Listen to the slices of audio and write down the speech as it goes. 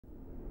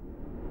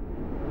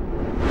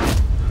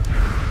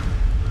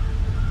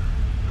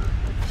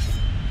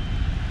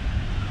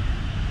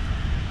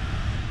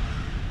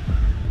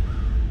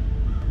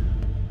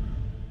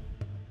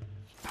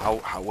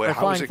How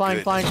was it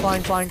good?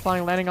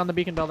 Flying, landing on the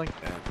beacon building.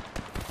 Yeah.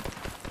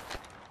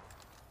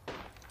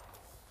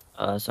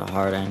 That's a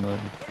hard angle.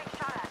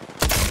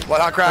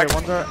 Let out crack.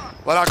 Wait,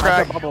 Let out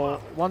crack.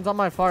 One's on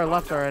my far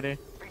left already.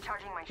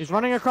 He's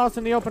running across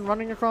in the open,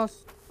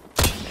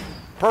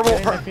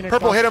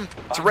 Purple hit him.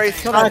 It's a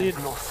wraith.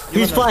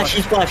 He's flash.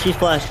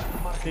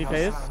 He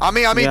pays. On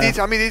me these.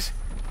 I'm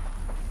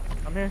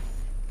here.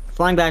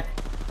 Flying back.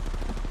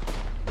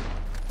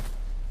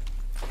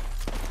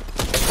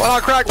 Let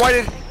out crack.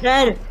 Whited.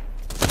 Dead.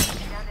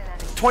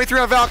 23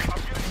 on Valk.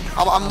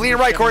 I'm leaning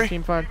right, Corey.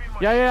 Team fired.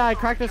 Yeah, I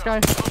cracked this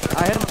guy.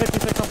 I hit him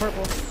 56 on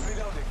purple.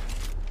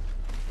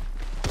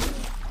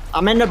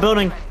 I'm in the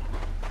building.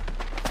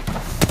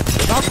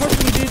 Not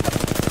pushing me, dude.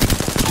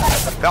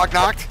 Valk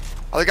knocked.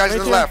 Other guys to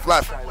the left.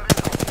 Am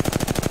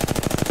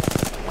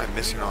I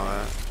missing all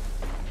that?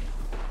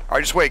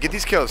 Alright, just wait. Get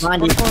these kills. Yeah.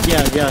 Do what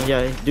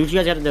you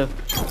guys gotta do.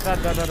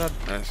 Dead.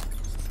 Nice.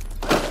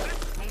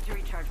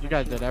 You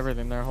guys did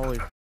everything there. Holy.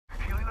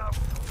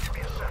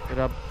 Get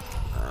up.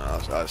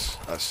 Us.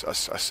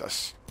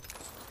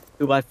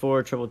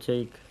 2x4 triple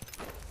take.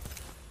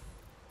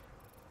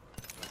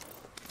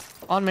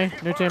 On me.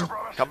 New team.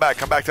 Come back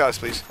to us,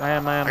 please. I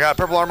am. I got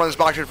purple armor on this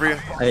box here for you.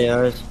 Hey,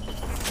 yours.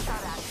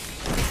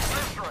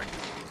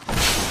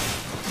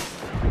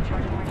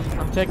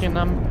 I'm taking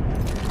them.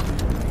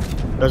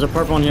 There's a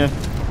purple one here.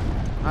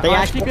 They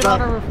actually get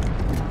on our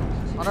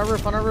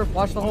roof. On our roof.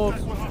 Watch the holes.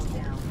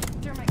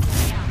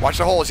 Watch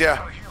the holes,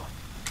 yeah.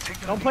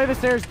 Don't play the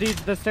stairs, dude.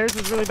 The stairs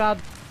is really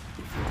bad.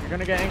 You're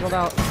gonna get angled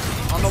out.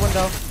 On the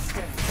window.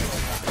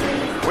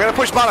 We're gonna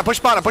push bottom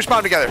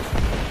together.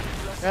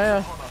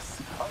 Yeah.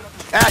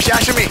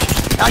 Ash and me.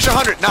 Ash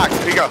 100, knocked.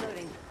 There you go.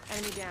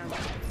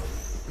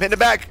 I'm in the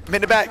back.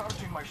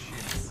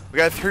 We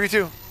got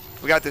 3-2.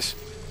 We got this.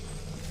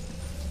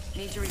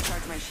 Need to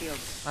recharge my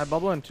shields. I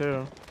bubble in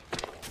too.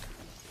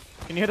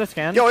 Can you hit a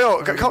scan?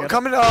 Yo,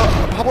 come and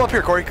hubble up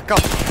here, Corey. Come.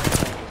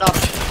 Stop.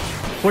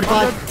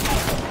 45.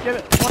 Get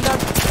it. One dead.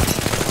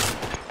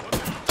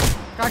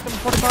 Cracked him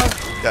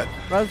 45. Dead.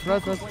 Res.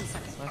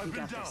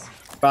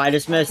 Bro, I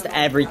just missed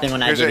everything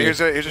when I did Here's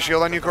a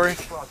shield on you, Corey.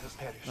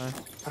 Nice.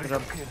 Good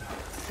job.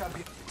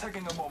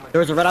 There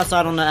was a red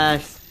outside on the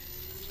ash.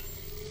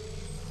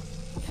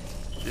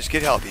 Just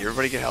get healthy.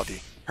 Everybody get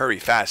healthy. Hurry,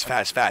 fast.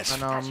 I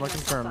know. I'm looking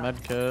for a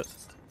med kit.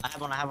 I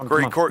have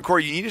one.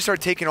 Corey, you need to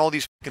start taking all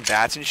these fucking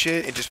bats and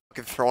shit and just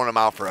fucking throwing them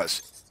out for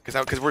us. Cause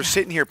we're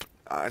sitting here.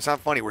 It's not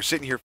funny. We're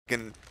sitting here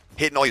fucking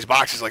hitting all these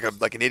boxes like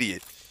an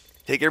idiot.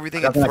 Take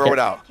everything and throw it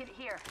out.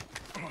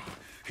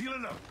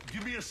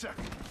 Give me a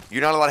second.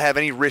 You're not allowed to have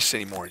any wrists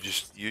anymore.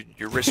 Just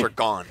your wrists are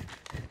gone.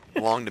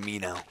 Belong to me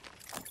now.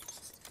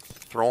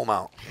 Throw them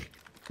out.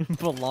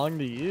 Belong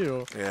to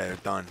you. Yeah, they're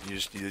done.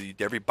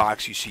 Every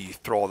box you see, you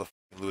throw all the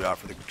loot out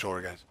for the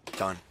controller guys.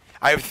 Done.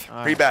 I have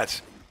 3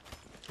 bats.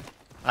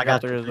 I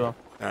got 3 as well.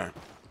 Alright.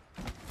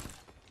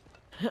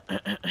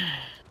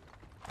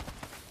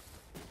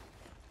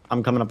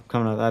 I'm coming up.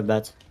 I have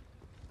bats.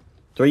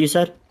 3 you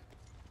said?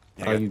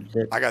 Yeah,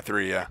 I got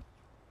 3, yeah.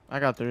 I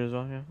got 3 as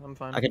well, yeah. I'm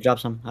fine. I could drop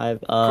some. I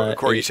have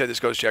Corey, 8. you said this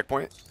goes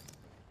checkpoint?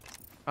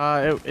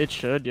 It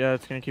should, yeah.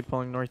 It's gonna keep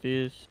pulling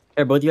northeast.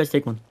 Here, both you guys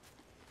take one.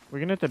 We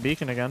can hit the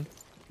beacon again.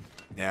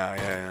 Yeah.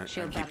 I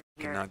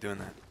keep not doing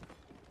that.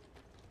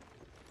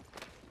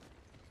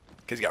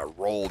 Kids got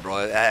rolled,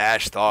 bro.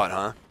 Ash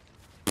thought,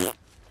 huh?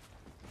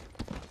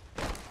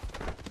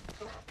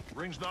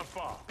 Ring's not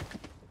far.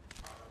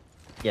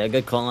 Yeah,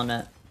 good call on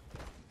that.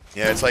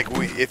 Yeah, it's like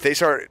if they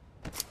start.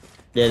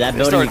 Yeah, that They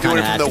building. start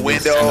doing it from the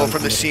window,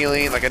 from the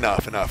ceiling. Like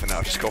enough.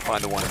 Just go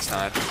find the one that's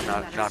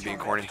not being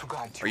corny.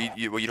 Or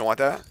you don't want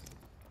that?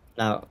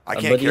 No. I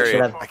can't carry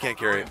it. I can't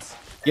carry it.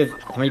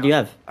 How many do you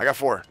have? I got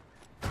 4.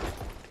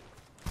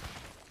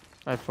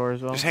 I have 4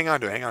 as well. Just hang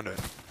on to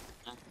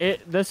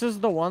it. This is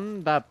the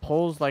one that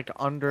pulls like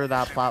under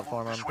that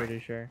platform, I'm pretty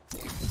sure.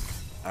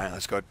 Alright,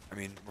 let's go. I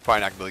mean, we're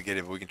probably not gonna be able to get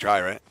it, but we can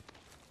try, right?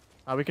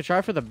 We could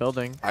try for the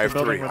building. I have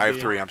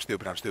 3. I'm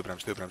stupid.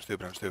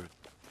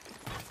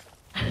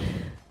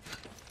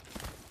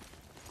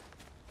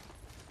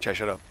 Chez,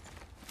 shut up.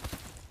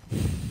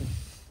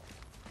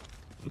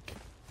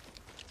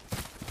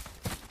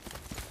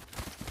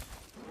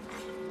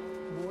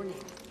 Warning.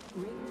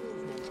 Ring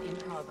movement in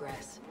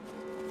progress.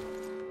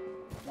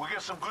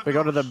 We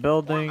go to the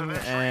building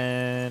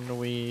and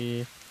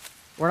we're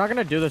not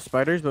gonna do the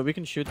spiders, but we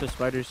can shoot the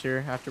spiders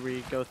here after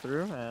we go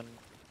through, and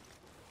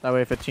that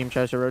way if a team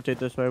tries to rotate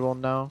this way, we'll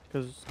know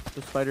because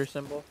the spider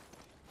symbol.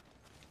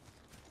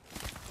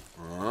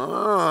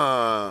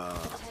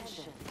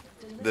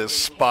 The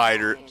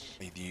spider.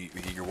 You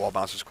think your wall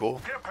bounce is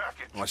cool? You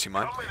want to see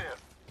mine?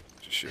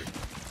 Just shoot.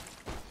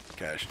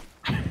 Cash.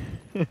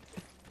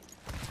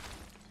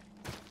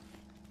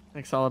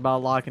 It's all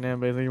about locking in,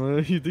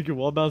 basically. You think your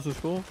wall bounce is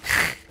cool?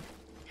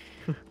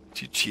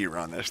 You cheat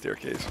around that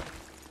staircase.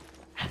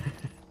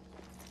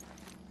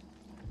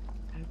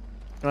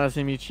 You wanna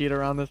see me cheat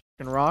around this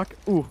fucking rock?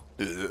 Ooh.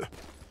 Ugh.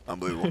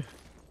 Unbelievable.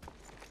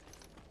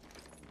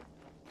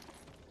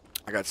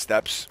 I got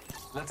steps.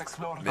 Let's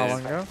explore. How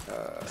long ago?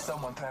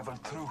 Someone traveled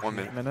through. 1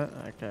 minute. Minute?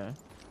 Okay.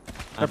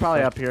 They're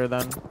probably up here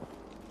then.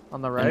 On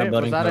the In right? the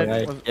building Was to that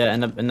the it? right. Yeah,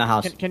 in the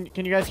house. Can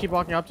you guys keep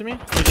walking up to me?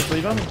 Can you just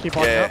leave them and keep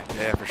walking Yeah, up?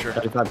 yeah, for sure.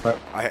 35 part.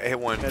 I hit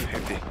one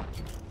empty.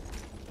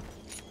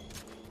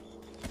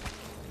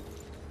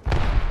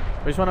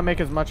 We just want to make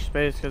as much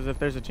space because if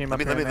there's a team up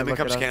here, Let me look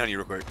come at us. scan on you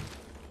real quick.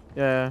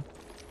 Yeah.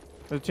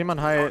 There's a team on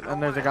height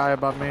and there's a guy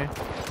above me.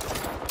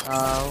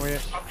 I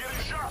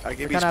think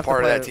kinda he's have to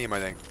part of play that it. team, I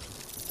think.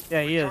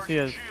 Yeah, he is. He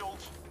is.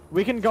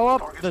 We can go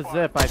up the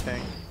zip, I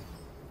think.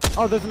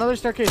 Oh, there's another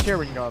staircase here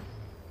we can go up.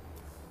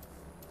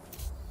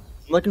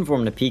 I'm looking for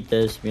him to peek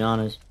this, to be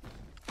honest.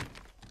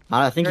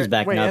 I think he's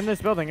backing Wait, up. in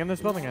this building,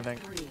 I think.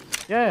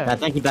 Yeah. I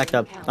think he backed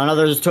up. Oh no,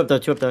 there's two up there,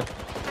 Give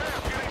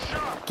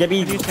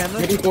me, Can you scan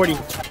this? give me 40.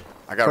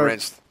 I got Sure.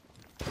 rinsed.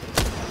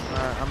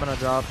 Alright, I'm gonna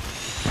drop.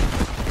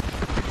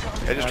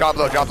 Yeah, just drop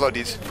low,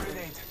 dudes.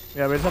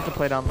 Yeah, we just have to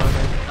play down low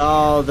here.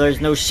 Oh,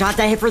 there's no shot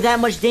that hit for that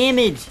much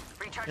damage.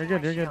 You're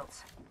good, you're good.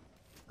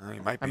 Oh,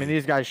 you might be. I mean,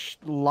 these guys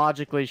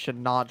logically should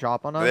not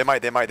drop on us. They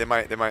might.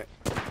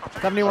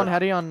 71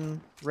 heady on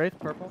Wraith,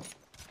 purple.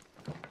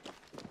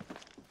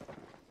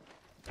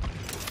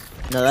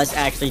 No, that's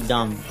actually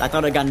dumb. I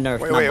thought it got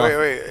nerfed. not buffed.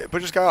 Wait.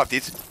 Push this guy off,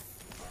 dudes.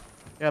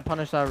 Yeah,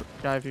 punish that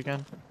guy if you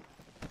can.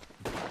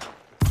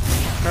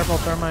 Careful,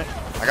 thermite.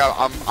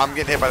 I'm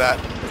getting hit by that.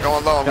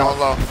 Going low, I'm going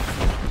low.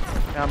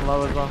 Yeah, I'm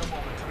low as well.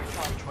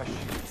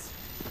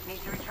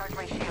 Need to recharge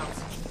my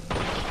shields.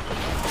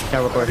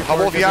 Can't record.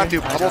 Bubble if you have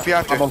to. Bubble if you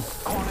have to. Bubble.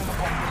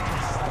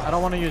 I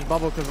don't want to use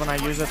bubble because when I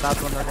use it,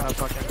 that's when they're gonna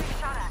fucking.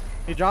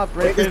 He dropped.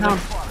 Break Wraith this down.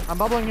 I'm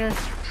bubbling here.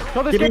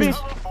 Kill this Give me-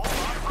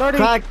 kibby. 30.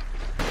 Crack.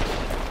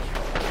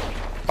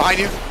 Behind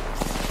you.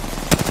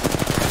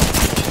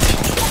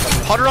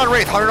 100 on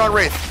Wraith. 100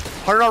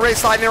 on Wraith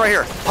sliding in right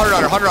here. 100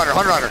 on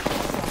her.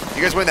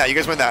 You guys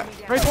win that.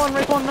 Wraith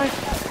one, nice.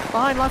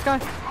 Behind, last guy.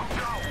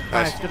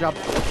 Nice, good job.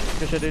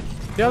 Good shit, dude.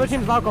 The other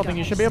team's not ulting.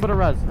 You should be able to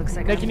res. Looks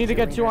like Nick, I'm you need to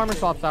get feeling 2 armor better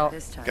swaps out.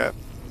 this time. Okay.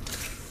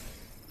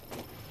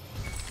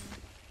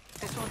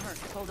 This won't hurt.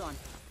 Hold on.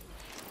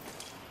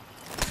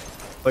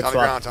 Quick It's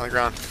swap. on the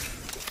ground.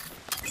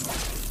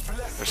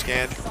 They're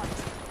scanned.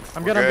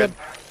 I'm good, We're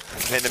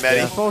Hitting the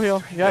medi. Full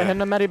heal. Yeah, hitting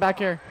the medi back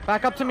here.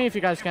 Back up to me if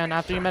you guys can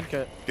after you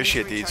medkit. Good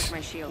shit, Recharge dudes.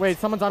 my shields. Wait,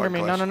 someone's under Hard me.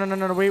 clutch.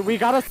 No. We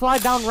gotta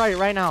slide down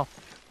right now.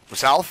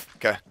 South?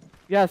 Okay.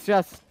 Yes.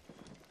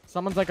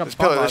 Someone's like a This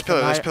pillar.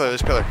 Come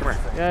here.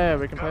 Yeah,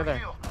 we can play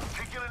there.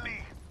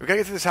 We gotta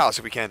get to this house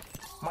if we can.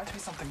 Might be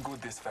something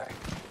good this way.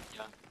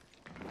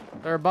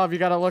 They're above. You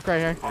gotta look right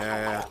here.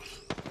 Yeah.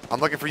 I'm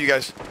looking for you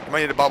guys. You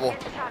might need a bubble.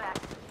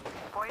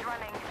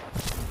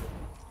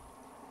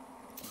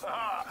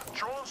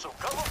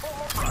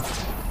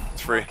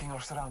 It's free. Checking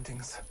our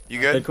surroundings. You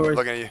good? Hey, Corey.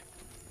 Looking at you.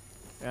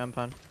 Yeah, I'm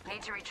fine.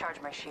 Need to recharge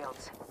my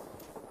shields.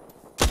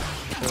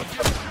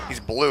 He's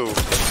blue.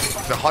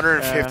 There's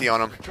 150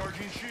 on him.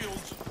 Charging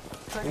shields.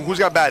 Who's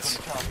got bats?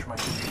 Recharge my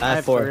shields. I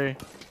have 4. 3.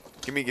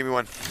 Give me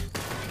one.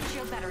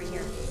 Shield battery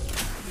here.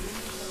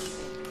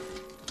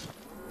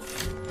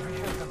 We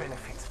have the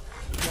benefits.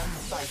 Young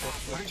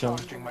sniper.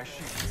 Recharging my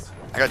shields.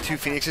 I got 2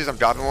 phoenixes. I'm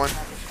dropping one.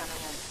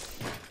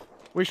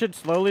 We should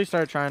slowly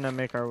start trying to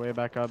make our way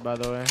back up, by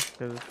the way,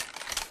 because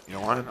You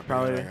don't want it?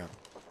 Probably. Okay.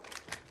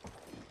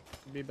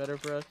 it'd be better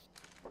for us.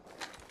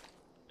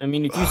 I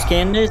mean, if you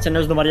scan this and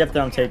there's nobody up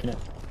there, I'm taking it.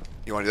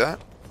 You want to do that?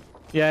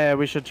 Yeah,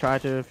 we should try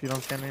to if you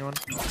don't scan anyone.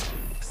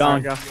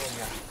 Gone. Go.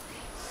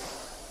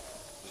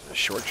 A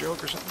short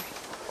joke or something?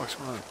 What's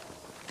going on?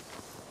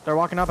 They're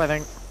walking up, I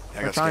think. Yeah, I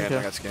They're got trying scanned. to.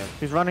 I got scanned.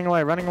 He's running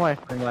away. Bring away.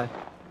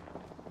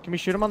 Can we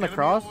shoot him on the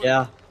cross?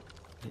 Yeah.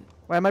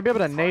 Wait, I might be able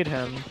to nade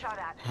him.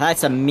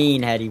 That's a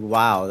mean heady.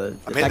 Wow.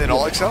 I'm hitting an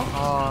all XL.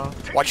 Oh,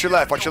 Watch your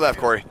left,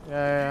 Corey.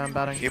 yeah, I'm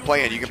batting. You can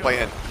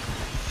play in.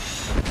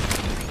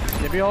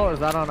 Maybe all is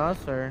that on us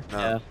or? No,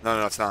 Yeah.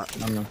 no, it's not. I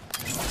don't know.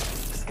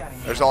 Scanning.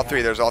 There's all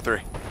three.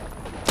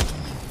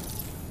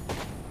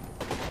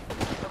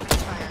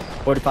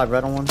 45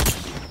 red on one.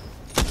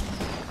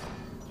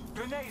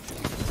 Grenade.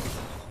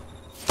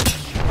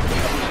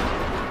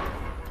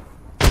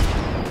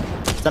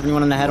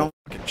 71 on the head on.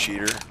 Fucking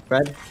cheater.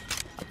 Red.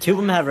 2 of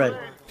them have red.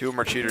 2 of them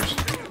are cheaters.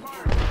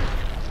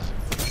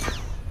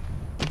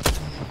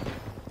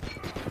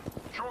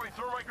 Throwing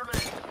thermite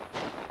grenade.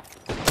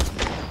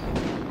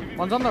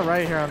 One's on the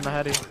right here on the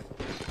heady.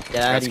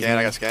 Yeah, I got he's scanned. I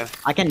mean. got scanned.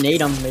 I can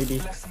nade him, maybe.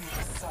 Blessing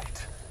the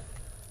sight.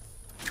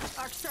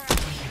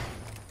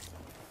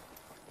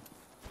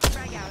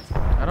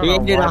 I don't He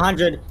know did why.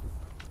 100.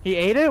 He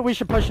ate it? We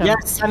should push him.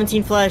 Yes,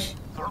 17 flesh.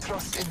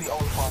 Trust in the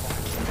old father.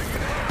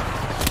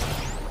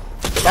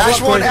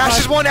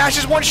 Ash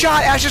is one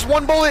shot. Ash is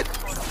 1 bullet.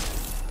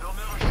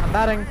 I'm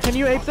batting. Can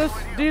you ape this?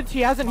 Dudes, he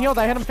hasn't healed.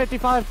 I hit him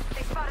 55.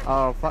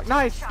 Oh, fuck.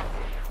 Nice.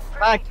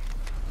 Back.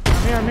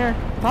 I'm here.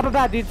 Pop a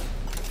bat, dudes.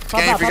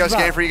 Pop Scanning bat, for you guys. pop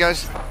Scanning bat. for you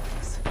guys.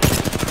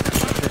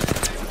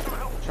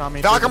 Shot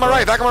me. Back on my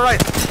right. Back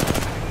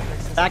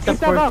up, Ape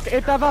that Corey. Valk.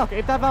 Ape that Valk.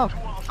 Ape that Valk.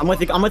 I'm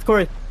with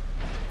Corey.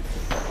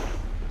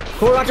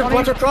 Corey, watch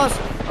your cross.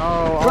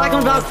 Oh, Crack on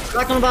the back.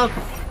 Crack on the back.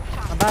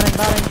 I'm batting.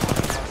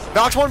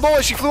 Valk's one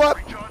bullet. She flew up.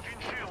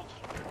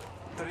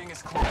 The ring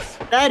is close.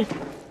 Dead.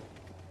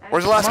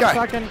 Where's the last 1 guy?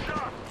 second.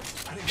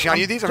 She on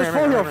you these? Just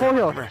full heal, full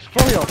heal,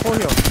 full heal, full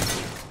heal.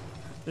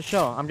 Just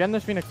chill. I'm getting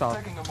this Phoenix off.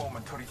 Taking a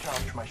moment to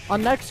recharge my shield.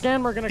 On next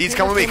scan, we're gonna. Deeds,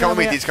 clean come with this me, thing come and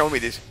with me, we Deeds, come with me,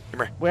 Deeds. Come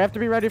here. We have to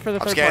be ready for the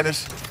I'm third scanning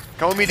party. this.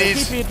 Come with me,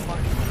 Deeds.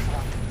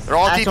 TP'd. They're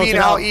all Asshole, TP'ing get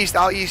out out. east,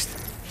 out east.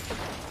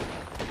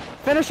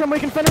 Finish him. We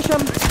can finish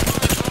him.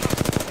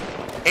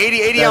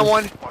 80 on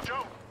one.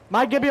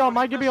 My Gibby ult,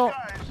 my Gibby ult.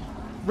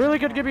 Really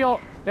good Gibby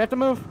ult. They have to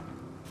move.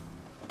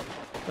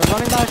 They're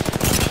running back.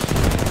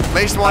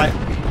 Laced one.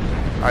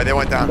 Alright, they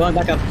went I'm down. going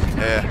back up.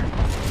 Yeah.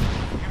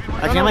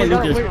 I can't let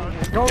we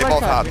Lucas. Go They right both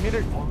side. hop. We need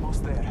to.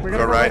 Almost there. We're Go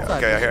gonna right.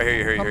 side. Okay, I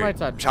hear you, Come right I'm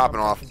side. chopping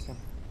off.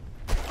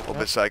 A little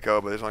bit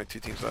psycho, but there's only 2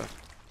 teams left.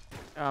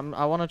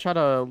 I want to try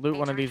to loot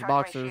one of these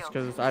boxes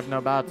because I have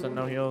no bats and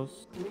no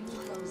heals.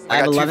 I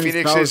have got 2 11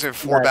 Phoenixes spells. and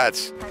 4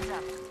 bats. Heads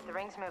up. The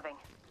ring's moving.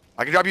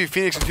 I can drop you a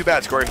Phoenix and 2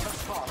 bats, Corey. They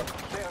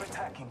are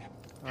attacking.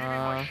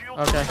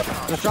 Okay.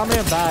 Just drop me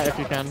a bat if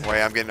you can.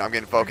 Wait, I'm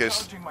getting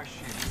focused. Charging my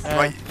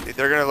shield.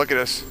 They're gonna look at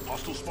us.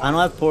 I don't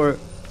have port.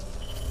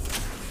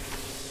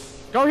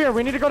 Go here.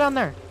 We need to go down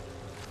there.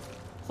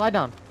 Slide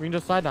down. We can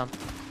just slide down.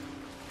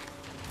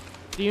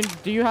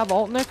 Do you have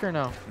ult, Nick, or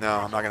no? No,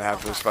 I'm not gonna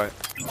have this fight.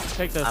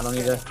 Take this. I don't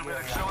either.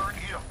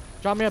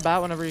 Drop me a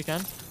bat whenever you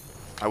can.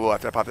 I will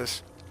after I pop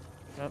this.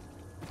 Yep.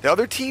 The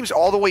other team's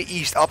all the way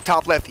east, up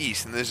top left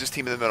east, and there's this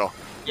team in the middle.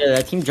 Yeah,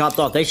 that team dropped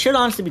off. They should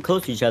honestly be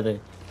close to each other.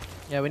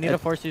 Yeah, we need to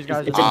force these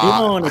guys. It's to a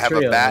duo and I a have a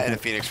trio. bat and a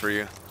Phoenix for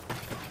you.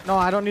 No,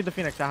 I don't need the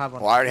Phoenix. I have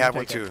one. Well, I already You have can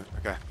one take it. too.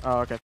 Okay. Oh,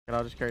 okay.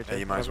 I'll just carry it. Yeah,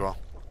 you might as well.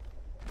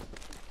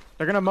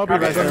 They're gonna Moby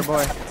right there,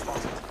 boy.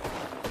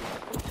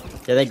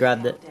 Yeah, they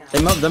grabbed it.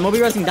 They're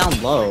Moby resting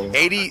down low.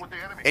 80 on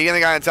the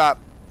guy on top.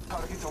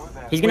 Target over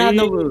there. He's gonna have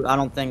no loot, I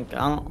don't think. I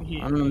don't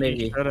know,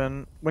 maybe.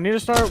 Shouldn't. We need to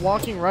start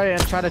walking right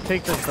and try to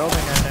take this building,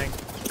 I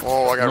think.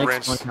 Oh, I got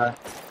Next rinsed. one,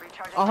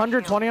 Recharging my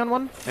 120 on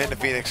one. Hitting the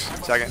Phoenix.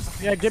 Second.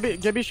 Yeah,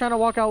 Gibby's trying to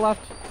walk out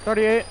left.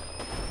 38.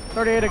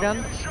 38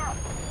 again.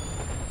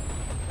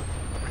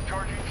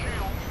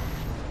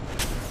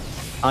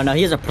 Oh no,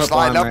 he has a purple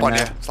Sliding armor up on in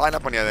you. there. Sliding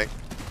up on you, I think.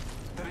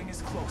 The ring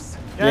is close.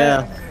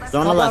 Yeah,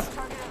 they're on the Top left. Target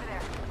over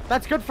there.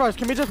 That's good for us.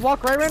 Can we just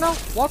walk right now?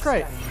 Walk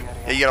right.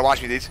 Yeah, you gotta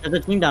watch me, Deeds. There's a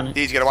team down.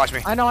 Deeds, you gotta watch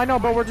me. I know,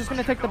 but we're just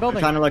gonna take the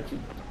building. Trying to look.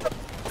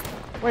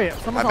 Wait, I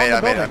someone's made on the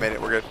it, building. I made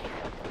it. We're good.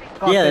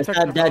 Fuck, Yeah, they it's took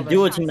that the duo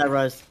building. team that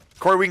res.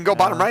 Corey, we can go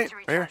bottom right. To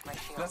Right here. recharge my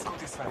shield. Let's go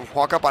this way.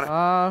 Walk up on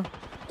it.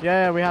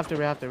 Yeah, we have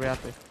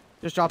to.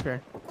 Just drop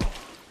here.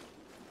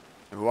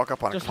 We walk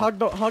up on it. Just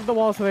Come on. hug the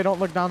wall so they don't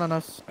look down on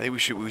us. I think we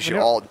should don't-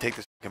 all take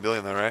this fucking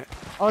building though, right?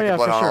 Oh I can yeah, for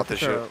bloodhound sure, off for this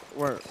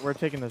sure. We're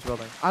taking this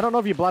building. I don't know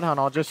if you bloodhound.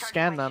 I'll just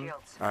scan them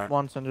Alright.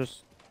 once and just.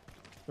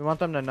 We want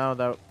them to know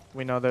that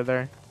we know they're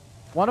there.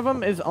 One of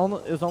them is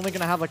only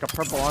gonna have like a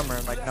purple armor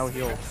and like no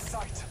heals.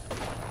 Sight.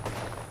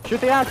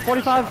 Shoot the axe,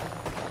 45.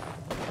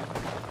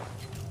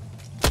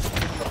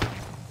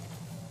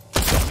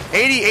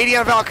 80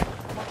 on Valk.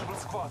 Multiple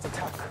squads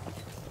attack.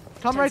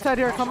 Come right side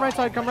here. Come right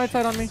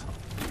side on me.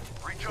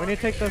 We need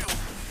to take this,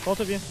 both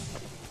of you.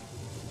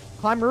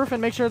 Climb roof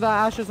and make sure the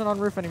ash isn't on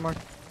roof anymore.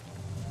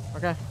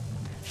 Okay.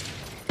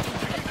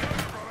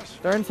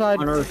 They're inside.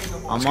 On roof.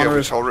 I'm Let's on get over roof.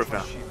 this whole roof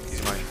now.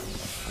 Easy money.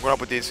 I'm going up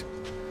with these.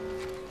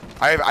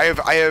 I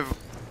have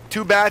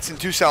 2 bats and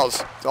 2 cells.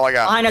 That's all I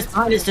got.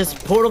 Behind us,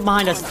 just portal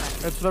behind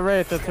us. It's the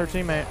Wraith. It's her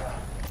teammate.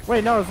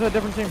 Wait, no, it's a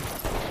different team.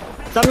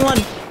 71.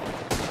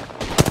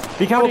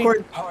 Be careful, Moody.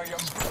 Corey. I am.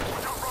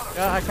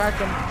 Yeah, I cracked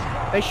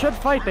them. They should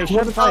fight. They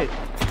should fight.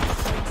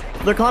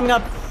 They're climbing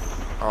up.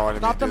 Oh, I didn't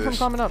Stop mean to them do from this.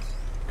 coming up.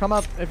 Come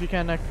up if you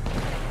can, Nick.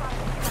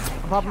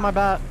 I'm popping my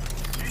bat.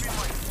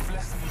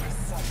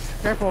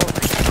 Careful.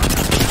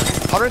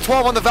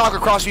 112 on the Valk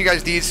across from you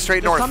guys, Deeds.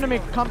 Straight Just north. come to me.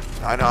 Come.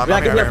 I know, I'm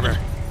Back here, up, I'm here.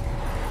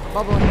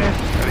 Bubble in here.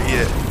 Gotta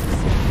eat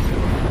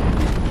it.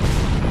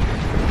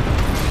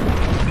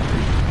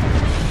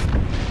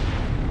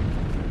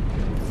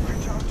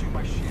 Recharging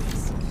my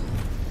shields.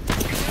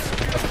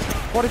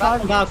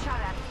 45. Back. Need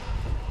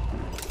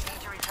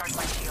to recharge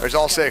my shield. There's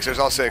all 6. There's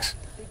all 6.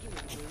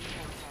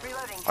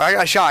 Reloading. I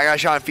got a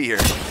shot on feet here.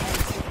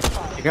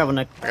 Be careful,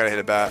 Nick. I gotta hit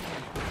a bat.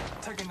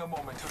 Taking a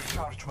moment to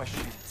recharge my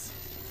shields.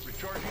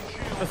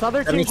 This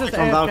other team's just 76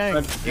 on Valk, AFK.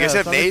 Fred. You guys this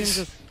have other team's nades?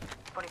 just-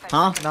 45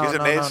 Huh? No, You guys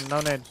have no, nades?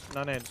 no nades.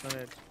 No nades.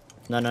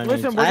 No.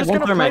 Listen, no. we're I have just one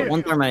gonna thermite. play-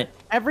 One thermite.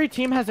 Every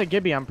team has a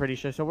Gibby, I'm pretty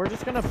sure. So we're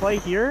just gonna play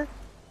here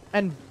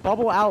and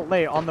bubble out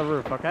late on the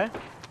roof, okay?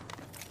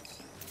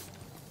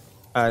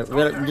 Alright, we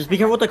gotta just be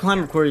careful with the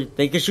climber, Corey.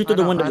 They can shoot through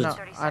the windows.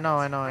 I know.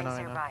 Rings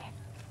nearby.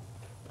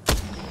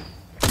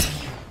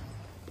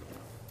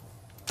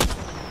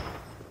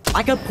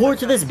 I could pour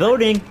to this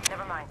building,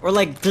 Never mind. or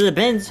like to the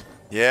bins.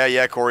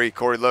 Yeah, Corey.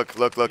 Corey, look.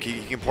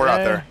 He can pour out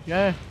there.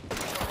 Yeah.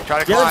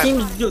 Try to The other climb.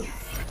 teams do.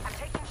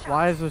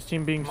 Why is this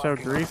team being so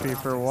griefy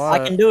for I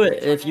what? can do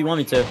it if you want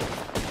me to.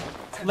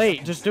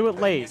 Late, just do it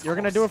late. You're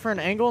gonna do it for an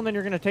angle and then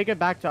you're gonna take it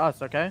back to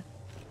us, okay?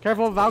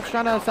 Careful, Valk's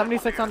trying to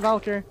 76 on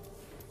Valk here.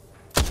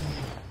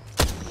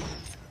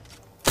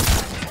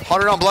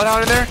 100 on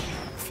Bloodhound in there.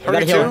 I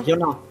gotta heal. 32. Heal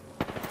now.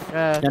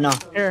 Yeah. Yeah, no.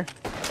 Here.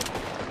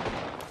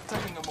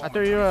 I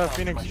threw you a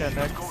Phoenix kit,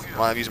 Nick.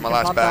 Well, I'm using my You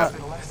can last pop bat.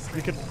 that.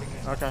 You could.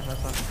 Okay,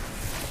 that's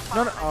fine.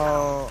 No, no.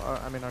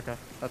 Oh, I mean, okay,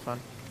 that's fine.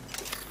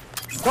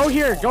 Go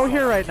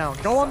here right now.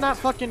 Go on that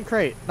fucking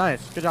crate.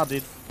 Nice, good job,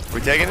 dude.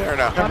 We taking it or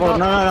no? Careful.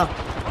 No.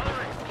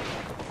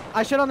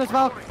 I shit on this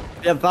Valk.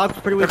 Yeah, Valk's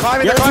pretty weak. They're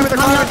climbing, Yeah, they're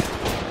climbing.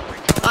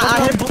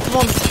 I hit both of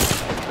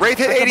them. Wraith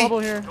hit I had the 80. bubble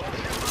here.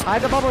 I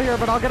had the bubble here,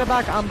 but I'll get it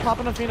back. I'm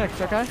popping a Phoenix,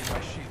 okay?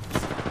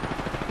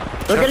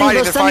 They're getting fighting,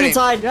 they're they're sending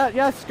fighting. inside. Yeah,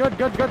 yes, good.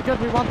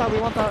 We want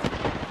that.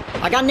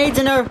 I got nades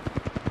in there.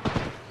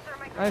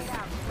 Nice.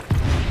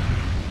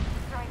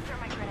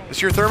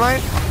 Is your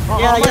thermite?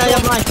 Yeah,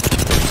 mine.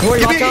 Corey,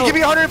 Give watch out.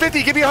 me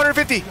 150. Give me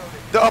 150.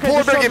 The Okay, polar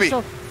just bear, show, give me.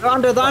 just show.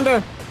 They're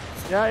under.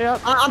 Yeah.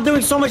 I'm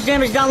doing so much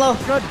damage down low.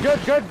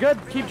 Good.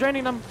 Keep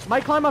draining them.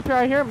 Might climb up here,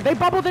 I hear him. They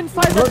bubbled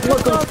inside. Look.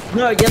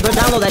 No, yeah, they're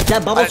down low.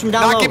 That bubbles from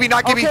down low.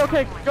 Not give me.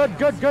 Okay, good.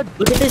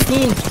 Look at this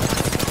team.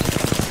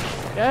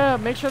 Yeah,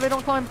 make sure they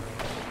don't climb.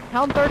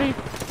 Pound 30.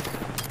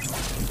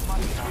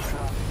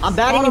 I'm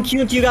batting and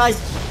queuing to you guys.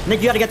 Nick,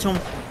 you gotta get to him.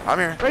 I'm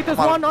here. Wraith is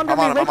I'm one under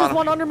me. I'm Wraith on is him.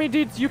 one under me,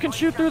 dudes. You can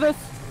shoot through this.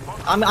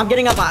 I'm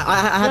getting up. I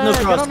have no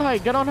Get cross.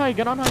 on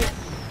height.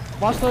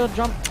 Watch the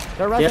jump.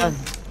 They're resting. Yeah.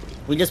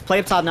 We just play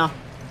up top now.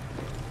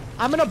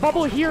 I'm gonna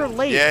bubble here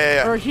late.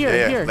 Yeah. Or here.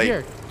 Late.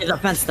 Here. Hey,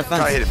 defense. Try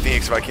to hit a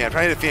Phoenix if I can.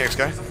 Try to hit a Phoenix,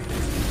 guy.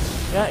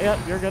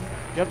 Yeah, you're good.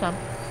 You have time.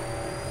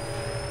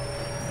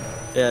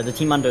 Yeah, the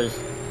team unders.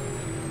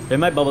 They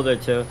might bubble there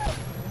too.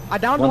 I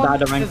downed One one.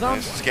 died to ring. His own.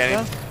 Nice,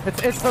 scanning. Yeah.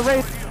 It's the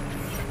Wraith.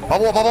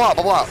 Bubble out.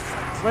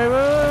 Wait.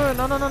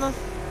 No.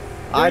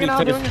 I Doing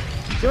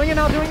already it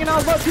now. Doing it now.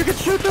 Look, you can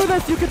shoot through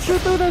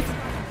this.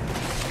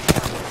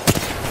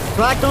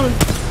 Cracked him.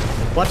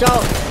 Watch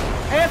out.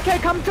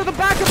 AFK, come to the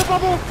back of the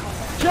bubble.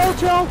 Chill.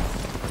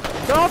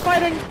 They're all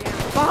fighting.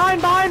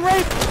 Behind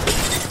Wraith.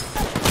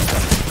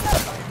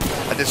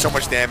 I did so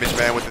much damage,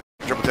 man, with the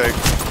triple take.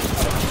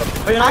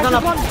 Oh, you're not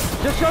gonna.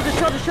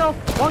 Just show.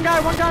 One guy.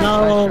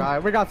 No. Nice try.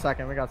 We got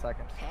second.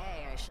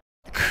 Hey, I shot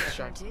the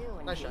question too,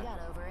 and Nice he shot. got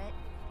over it.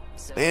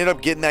 So They ended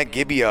up getting that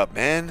Gibby up,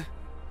 man.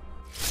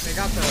 They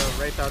got the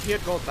Wraith out. He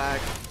had gold back.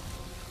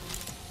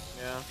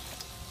 Yeah.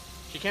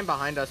 She came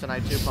behind us and I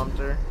 2-pumped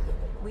her.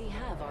 we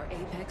have our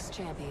Apex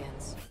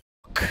champions.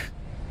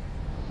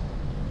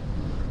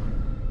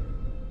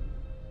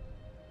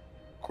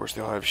 Of course,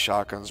 they all have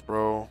shotguns,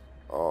 bro.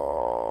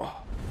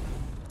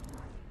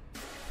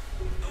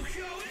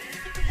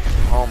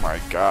 Oh my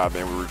God,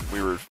 man,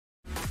 we were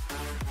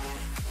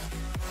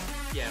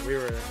Yeah, we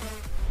were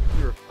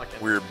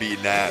fucking.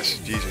 beating ass.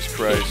 Jesus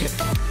Christ.